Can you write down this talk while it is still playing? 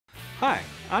Hi,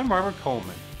 I'm Robert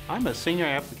Kollman. I'm a Senior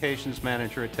Applications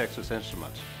Manager at Texas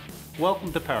Instruments.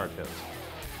 Welcome to Power Tips.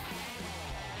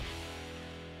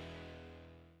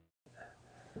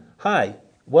 Hi,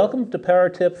 welcome to Power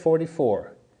Tip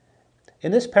 44.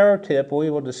 In this Power Tip, we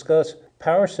will discuss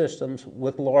power systems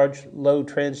with large load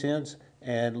transients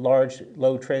and large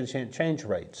load transient change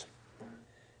rates.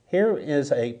 Here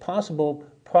is a possible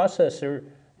processor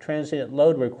transient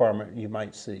load requirement you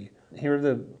might see. Here are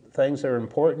the things that are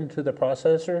important to the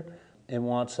processor. It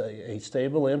wants a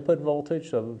stable input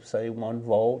voltage of, say, 1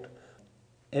 volt.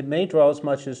 It may draw as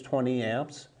much as 20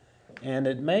 amps, and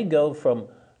it may go from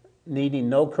needing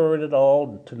no current at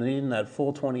all to needing that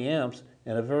full 20 amps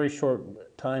in a very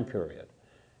short time period.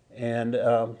 And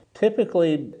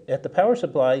typically at the power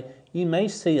supply, you may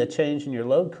see a change in your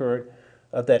load current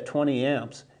of that 20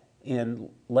 amps in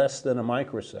less than a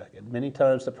microsecond. Many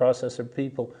times the processor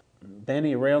people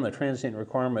bandy around the transient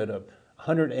requirement of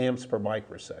 100 amps per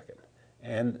microsecond.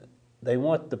 And they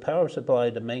want the power supply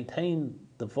to maintain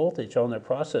the voltage on their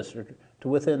processor to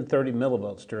within 30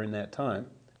 millivolts during that time.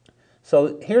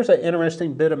 So here's an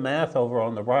interesting bit of math over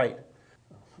on the right.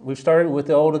 We started with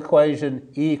the old equation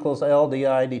E equals L di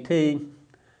dt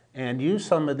and used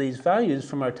some of these values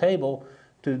from our table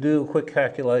to do a quick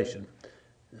calculation.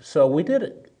 So we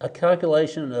did a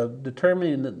calculation of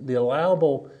determining the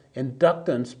allowable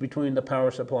inductance between the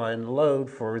power supply and the load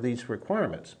for these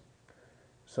requirements.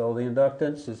 So the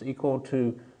inductance is equal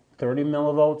to 30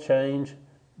 millivolt change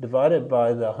divided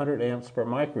by the 100 amps per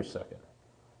microsecond,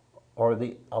 or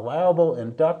the allowable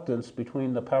inductance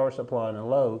between the power supply and the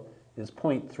load is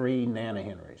 0.3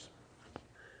 nanohenrys.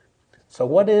 So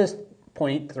what is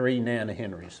 0.3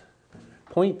 nanohenrys?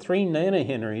 0.3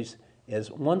 nanohenrys is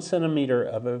 1 centimeter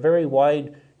of a very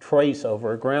wide trace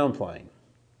over a ground plane,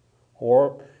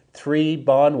 or 3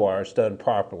 bond wires done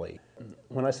properly.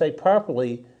 When I say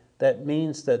properly, that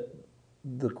means that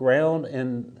the ground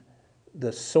and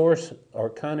the source are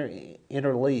kind of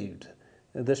interleaved.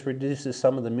 This reduces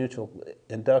some of the mutual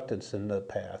inductance in the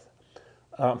path.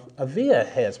 A via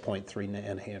has 0.3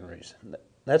 nanohenrys.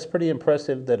 That's pretty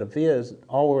impressive that a via is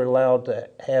all we're allowed to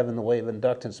have in the way of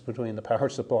inductance between the power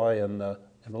supply and the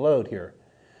load here.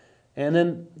 And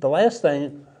then the last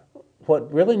thing,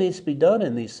 what really needs to be done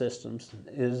in these systems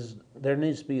is there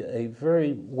needs to be a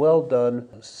very well done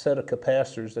set of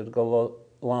capacitors that go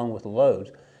along with the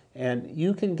loads. And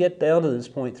you can get down to this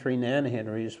 0.3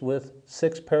 nanohenrys with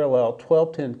 6 parallel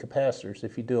 1210 capacitors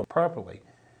if you do it properly.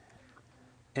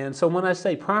 And so when I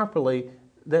say properly,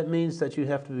 that means that you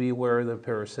have to be aware of the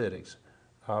parasitics.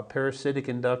 Parasitic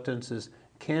inductances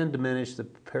can diminish the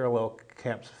parallel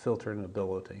caps filtering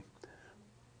ability.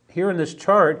 Here in this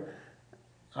chart,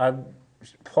 I've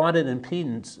plotted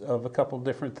impedance of a couple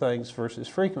different things versus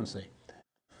frequency.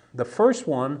 The first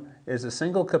one is a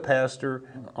single capacitor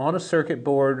on a circuit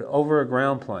board over a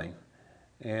ground plane.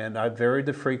 And I've varied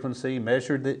the frequency,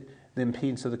 measured the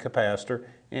impedance of the capacitor,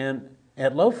 and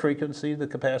at low frequency, the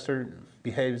capacitor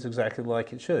behaves exactly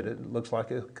like it should. It looks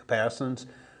like a capacitance.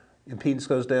 Impedance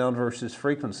goes down versus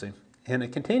frequency. And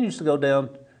it continues to go down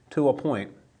to a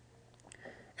point.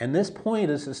 And this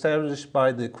point is established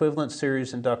by the equivalent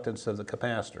series inductance of the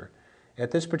capacitor.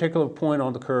 At this particular point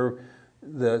on the curve,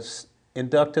 the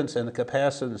inductance and the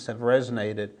capacitance have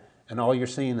resonated, and all you're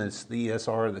seeing is the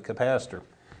ESR of the capacitor.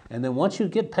 And then once you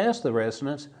get past the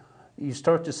resonance, you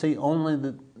start to see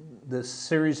only the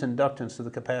series inductance of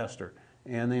the capacitor,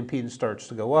 and the impedance starts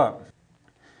to go up.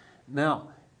 Now,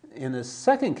 in the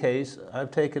second case,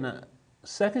 I've taken a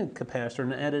second capacitor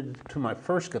and added it to my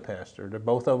first capacitor. They're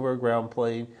both over a ground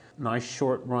plane, nice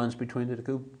short runs between the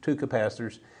two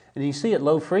capacitors. And you see at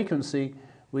low frequency,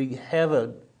 we have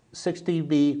a 6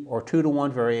 dB or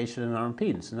 2-to-1 variation in our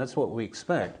impedance, and that's what we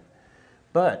expect.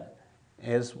 But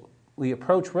as we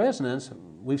approach resonance,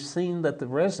 we've seen that the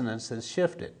resonance has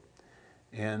shifted.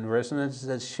 And resonance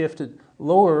has shifted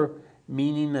lower,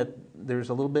 meaning that there's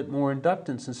a little bit more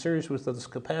inductance in series with those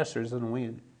capacitors than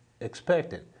we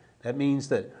expected. That means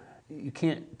that you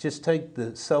can't just take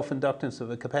the self-inductance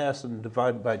of a capacitor and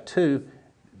divide it by 2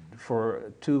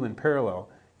 for 2 in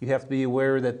parallel. You have to be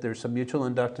aware that there's some mutual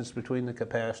inductance between the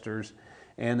capacitors,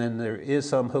 and then there is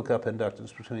some hookup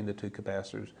inductance between the two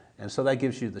capacitors. And so that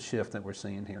gives you the shift that we're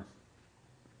seeing here.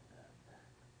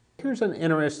 Here's an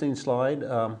interesting slide.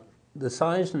 The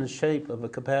size and the shape of a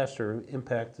capacitor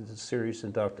impacted the series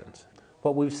inductance.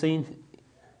 What we've seen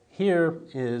here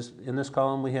is, in this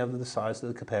column, we have the size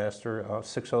of the capacitor.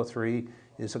 603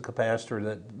 is a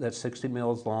capacitor that's 60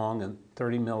 mils long and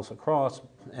 30 mils across,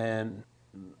 and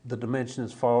the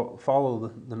dimensions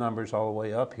follow the numbers all the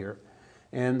way up here.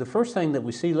 And the first thing that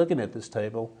we see looking at this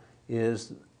table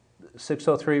is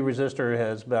 603 resistor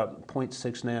has about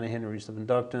 0.6 nanohenries of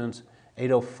inductance.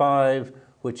 805,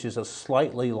 which is a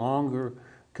slightly longer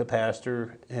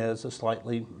capacitor, has a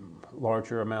slightly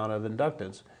larger amount of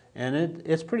inductance. And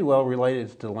it's pretty well related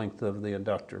to the length of the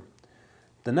inductor.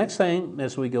 The next thing,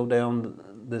 as we go down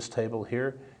this table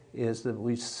here, is that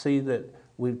we see that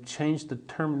we've changed the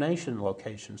termination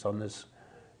locations on this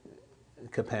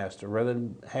capacitor. Rather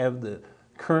than have the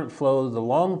current flow the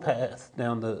long path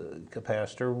down the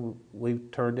capacitor, we've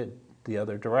turned it the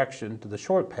other direction to the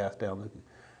short path down the.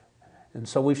 And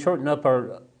so we've shortened up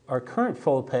our current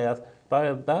flow path by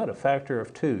about a factor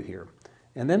of 2 here.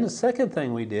 And then the second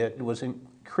thing we did was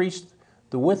increase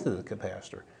the width of the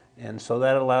capacitor. And so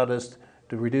that allowed us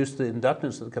to reduce the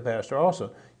inductance of the capacitor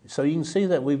also. So you can see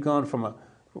that we've gone from a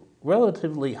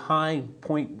relatively high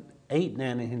 0.8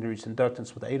 nanohenries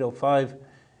inductance with 805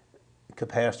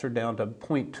 capacitor down to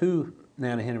 0.2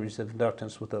 nanohenries of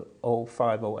inductance with the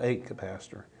 0508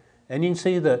 capacitor. And you can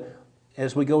see that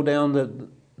as we go down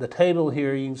the table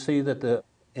here, you can see that the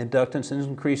inductance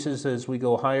increases as we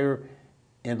go higher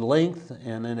in length,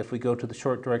 and then if we go to the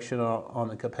short direction on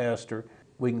the capacitor,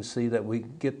 we can see that we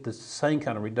get the same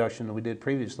kind of reduction that we did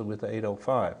previously with the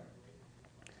 805.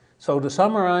 So to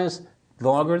summarize, the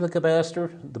longer the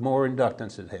capacitor, the more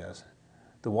inductance it has.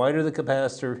 The wider the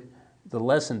capacitor, the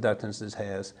less inductance it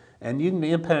has. And you can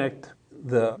impact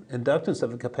the inductance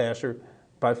of a capacitor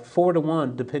by 4 to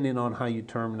 1 depending on how you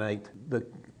terminate the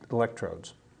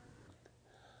electrodes.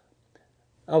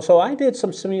 Also, I did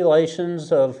some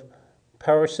simulations of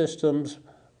power systems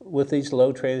with these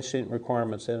low transient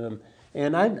requirements in them.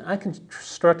 And I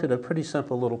constructed a pretty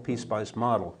simple little piecewise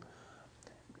model.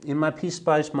 In my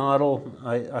piecewise model,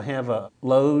 I have a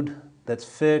load that's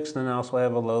fixed, and I also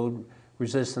have a load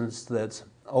resistance that's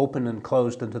open and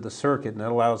closed into the circuit, and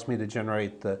that allows me to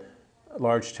generate the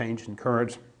large change in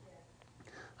currents.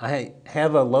 I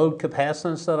have a load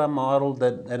capacitance that I modeled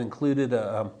that included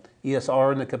a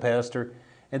ESR in the capacitor.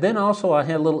 And then also I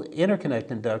had a little interconnect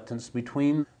inductance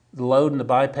between the load and the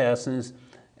bypasses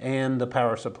and the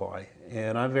power supply.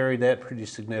 And I varied that pretty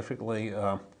significantly.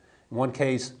 In one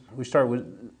case, we started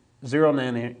with 0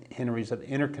 nanohenries of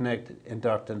interconnect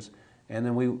inductance, and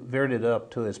then we varied it up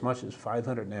to as much as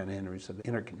 500 nanohenries of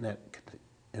interconnect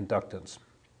inductance.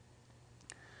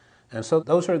 And so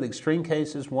those are the extreme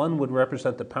cases. One would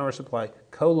represent the power supply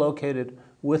co-located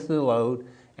with the load,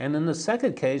 and then the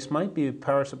second case might be a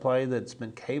power supply that's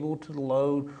been cabled to the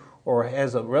load or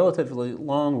has a relatively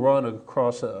long run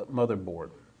across a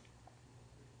motherboard.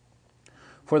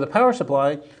 For the power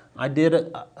supply, I did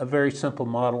a very simple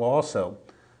model also.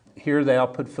 Here are the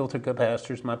output filter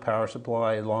capacitors, my power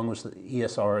supply, along with the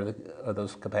ESR of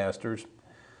those capacitors.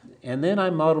 And then I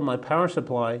modeled my power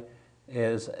supply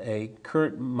as a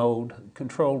current mode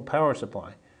controlled power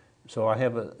supply. So I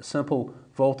have a simple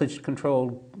voltage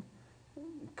controlled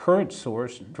current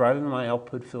source driving my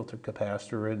output filter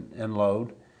capacitor and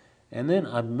load. And then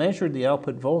I measured the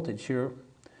output voltage here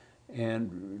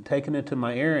and taken it to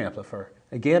my air amplifier.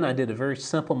 Again, I did a very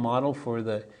simple model for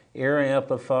the air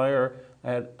amplifier.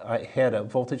 I had a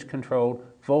voltage controlled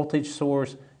voltage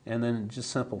source and then just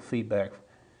simple feedback.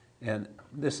 And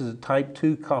this is a type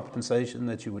 2 compensation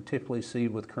that you would typically see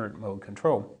with current mode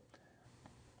control.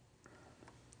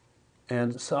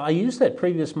 And so I used that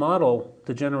previous model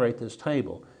to generate this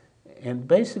table. And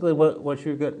basically what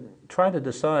you're going to try to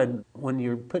decide when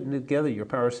you're putting together your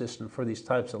power system for these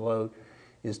types of load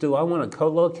is, do I want to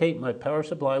co-locate my power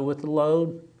supply with the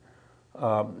load?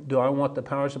 Do I want the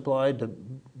power supply to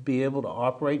be able to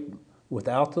operate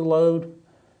without the load?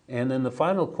 And then the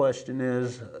final question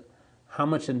is, how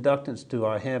much inductance do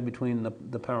I have between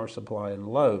the power supply and the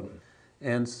load?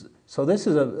 And so this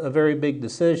is a very big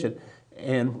decision.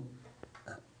 And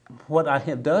what I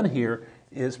have done here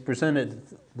is presented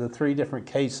the 3 different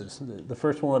cases. The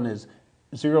first one is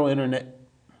zero interconnect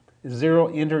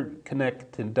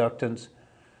inductance,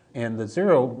 and the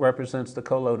 0 represents the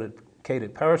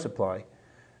co-located power supply.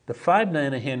 The 5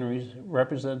 nanohenries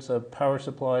represents a power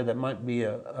supply that might be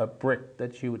a brick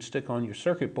that you would stick on your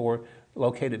circuit board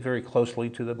located very closely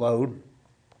to the load.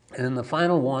 And then the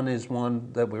final one is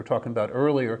one that we were talking about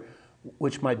earlier,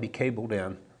 which might be cabled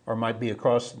in or might be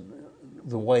across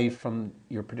the way from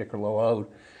your particular load.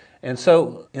 And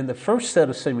so in the first set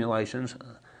of simulations,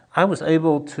 I was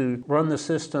able to run the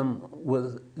system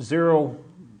with 0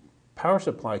 power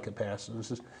supply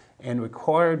capacitances and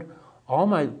required all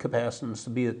my capacitance to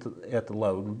be at the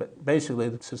load. But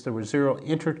basically, since there was 0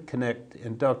 interconnect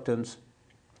inductance,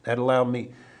 that allowed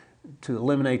me to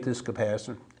eliminate this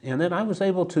capacitor. And then I was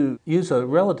able to use a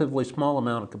relatively small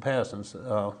amount of capacitance,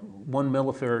 1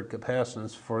 millifarad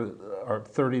capacitance for our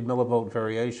 30 millivolt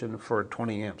variation for a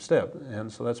 20 amp step.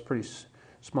 And so that's a pretty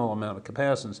small amount of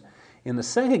capacitance. In the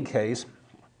second case,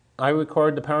 I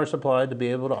required the power supply to be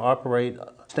able to operate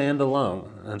standalone.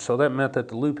 And so that meant that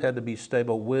the loop had to be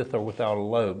stable with or without a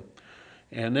load.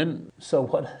 And then, so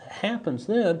what happens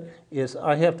then is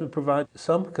I have to provide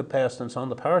some capacitance on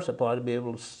the power supply to be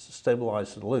able to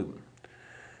stabilize the loop.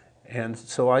 And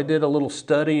so I did a little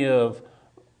study of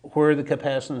where the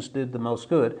capacitance did the most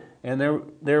good, and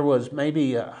there was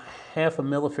maybe half a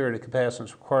millifarad of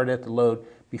capacitance required at the load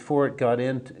before it got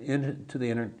into the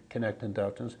interconnect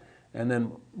inductance, and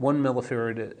then 1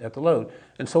 millifarad at the load.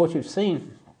 And so what you've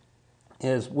seen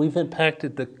is we've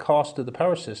impacted the cost of the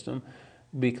power system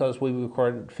because we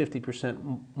required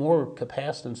 50% more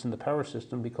capacitance in the power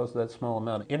system because of that small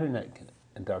amount of interconnect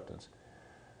inductance.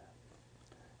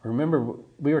 Remember,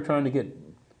 we were trying to get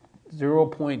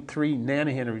 0.3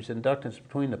 Nano Henrys inductance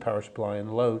between the power supply and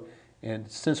the load, and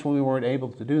since we weren't able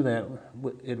to do that,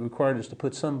 it required us to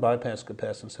put some bypass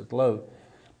capacitance at the load.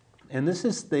 And this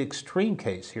is the extreme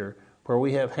case here, where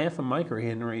we have half a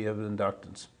microhenry of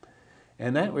inductance.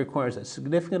 And that requires a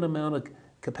significant amount of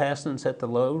capacitance at the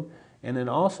load, and it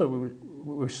also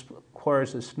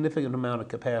requires a significant amount of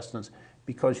capacitance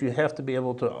because you have to be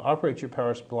able to operate your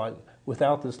power supply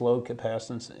without this load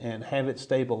capacitance and have it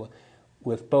stable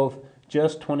with both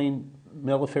just 20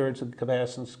 millifarads of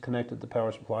capacitance connected to the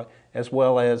power supply as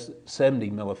well as 70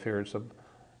 millifarads of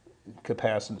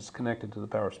capacitance connected to the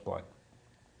power supply.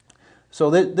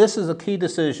 So this is a key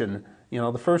decision. You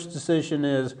know, the first decision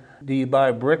is, do you buy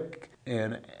a brick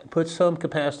and put some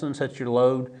capacitance at your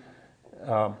load?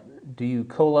 Do you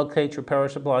co-locate your power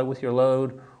supply with your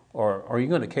load? Or are you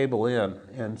going to cable in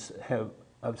and have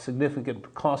a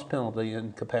significant cost penalty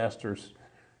in capacitors?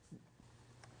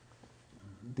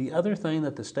 The other thing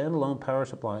that the standalone power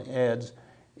supply adds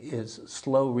is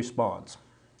slow response.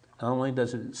 Not only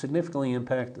does it significantly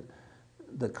impact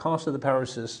the cost of the power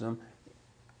system,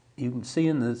 you can see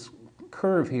in this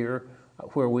curve here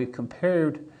where we've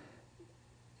compared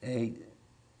a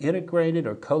integrated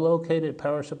or co-located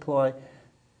power supply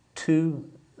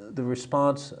to the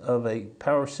response of a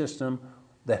power system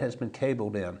that has been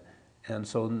cabled in. And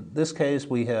so in this case,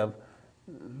 we have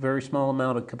very small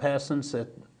amount of capacitance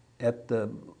at the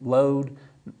load,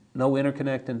 no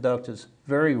interconnect inductance,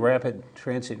 very rapid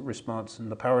transient response in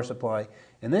the power supply.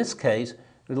 In this case,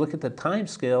 we look at the time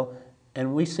scale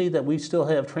and we see that we still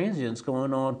have transients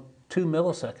going on 2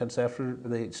 milliseconds after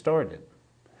they started.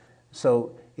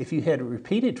 So if you had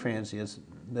repeated transients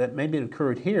that maybe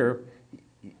occurred here,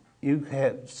 you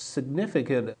had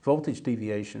significant voltage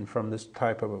deviation from this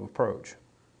type of approach.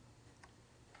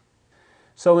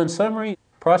 So in summary,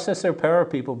 processor power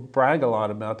people brag a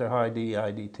lot about their high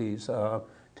DI/DTs.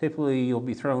 Typically, you'll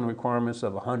be throwing requirements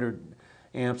of 100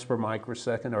 amps per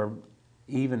microsecond or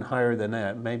even higher than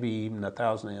that, maybe even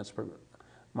 1,000 amps per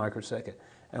microsecond.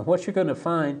 And what you're going to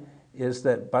find is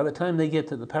that by the time they get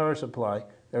to the power supply,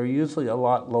 they're usually a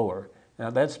lot lower. Now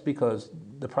that's because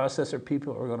the processor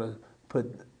people are going to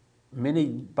put many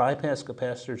bypass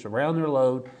capacitors around their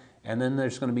load, and then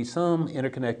there's going to be some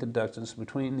interconnect inductance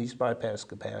between these bypass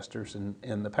capacitors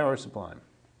and the power supply.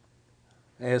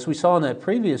 As we saw in that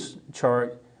previous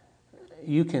chart,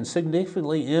 you can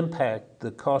significantly impact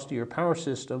the cost of your power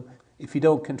system if you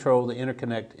don't control the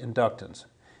interconnect inductance.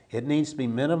 It needs to be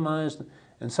minimized,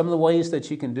 and some of the ways that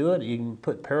you can do it, you can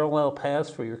put parallel paths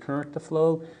for your current to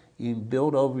flow, you can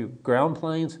build over your ground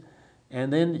planes,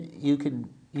 and then you can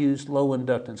use low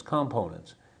inductance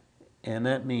components. And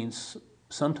that means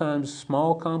sometimes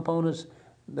small components,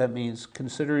 that means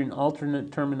considering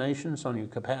alternate terminations on your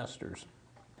capacitors.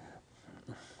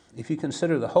 If you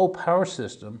consider the whole power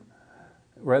system,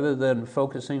 rather than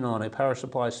focusing on a power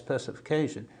supply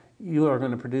specification, you are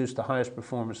going to produce the highest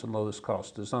performance and lowest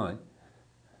cost design.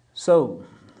 So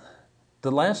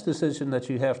the last decision that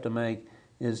you have to make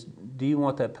is, do you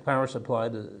want that power supply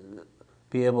to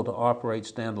be able to operate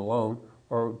standalone,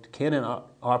 or can it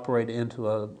operate into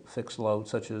a fixed load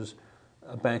such as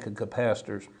a bank of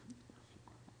capacitors?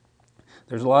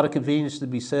 There's a lot of convenience to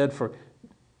be said for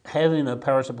having a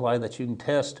power supply that you can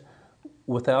test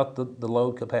without the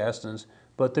load capacitance,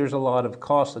 but there's a lot of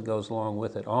cost that goes along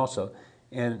with it also.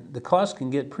 And the cost can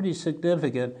get pretty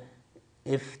significant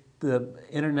if the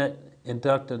internet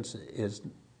inductance is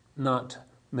not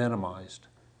minimized.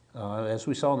 As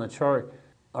we saw in the chart,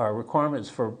 our requirements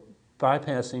for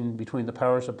bypassing between the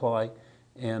power supply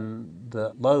and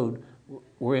the load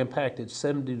were impacted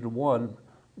 70 to 1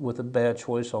 with a bad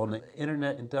choice on the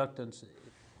internet inductance.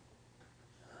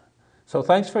 So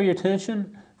thanks for your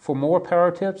attention. For more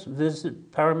power tips,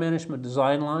 visit Power Management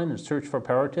Design Line and search for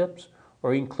power tips,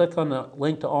 or you can click on the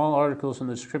link to all articles in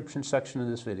the description section of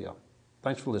this video.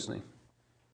 Thanks for listening.